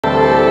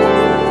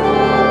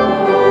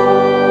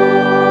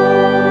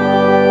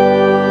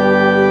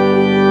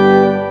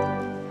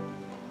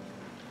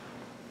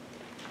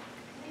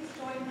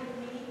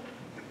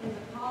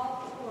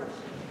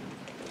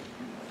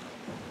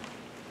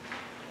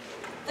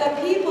The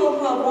people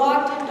who have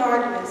walked in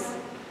darkness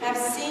have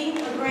seen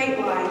a great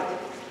light.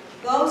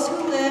 Those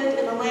who lived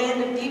in a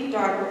land of deep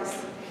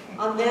darkness,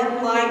 on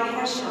them light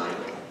has shined.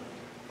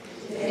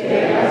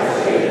 Today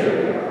our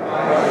Savior,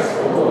 Christ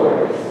the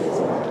Lord, is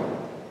born.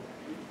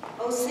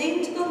 Oh,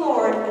 sing to the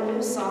Lord a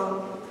new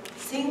song.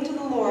 Sing to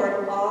the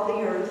Lord, all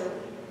the earth.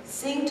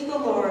 Sing to the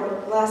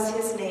Lord, bless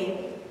his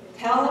name.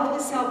 Tell of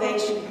his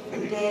salvation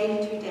from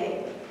day to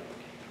day.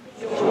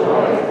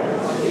 Joy,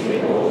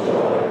 unspeakable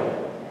joy,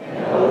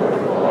 and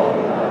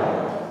overflowing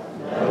love,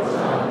 no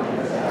tongue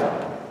can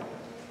tell.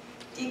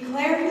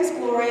 Declare his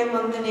glory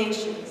among the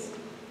nations,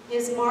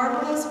 his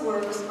marvelous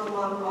works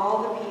among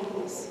all the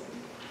peoples.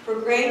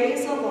 For great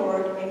is the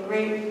Lord, and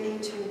greatly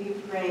to be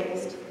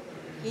praised.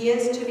 He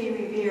is to be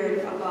revered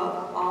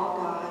above all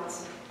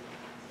gods.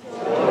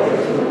 Joy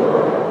to the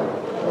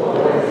world, the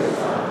Lord is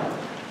come.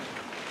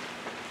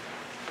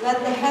 Let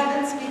the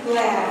heavens be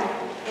glad,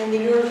 and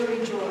the earth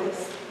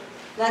rejoice.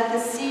 Let the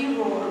sea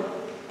roar,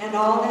 and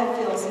all that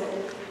fills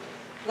it.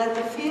 Let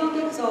the field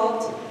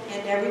exult,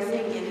 and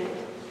everything in it.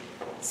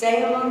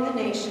 Say among the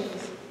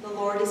nations, the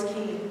Lord is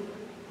king.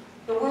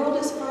 The world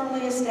is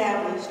firmly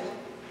established.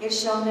 It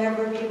shall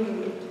never be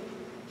moved.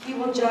 He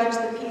will judge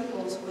the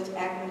peoples with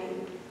equity.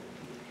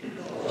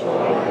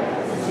 Joy,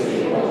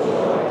 unspeakable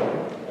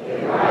joy,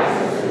 it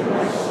rises in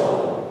my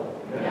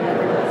soul,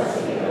 never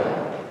lets me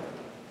go.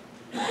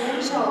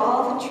 Then shall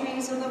all the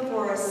trees of the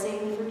forest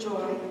sing for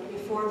joy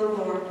before the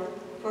Lord,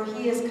 for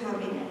he is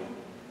coming.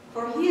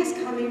 For he is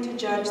coming to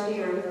judge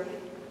the earth.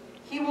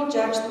 He will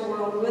judge the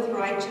world with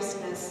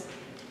righteousness,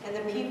 and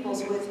the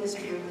peoples with his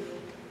truth.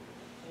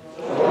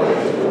 Joy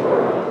to the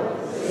world,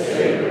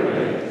 the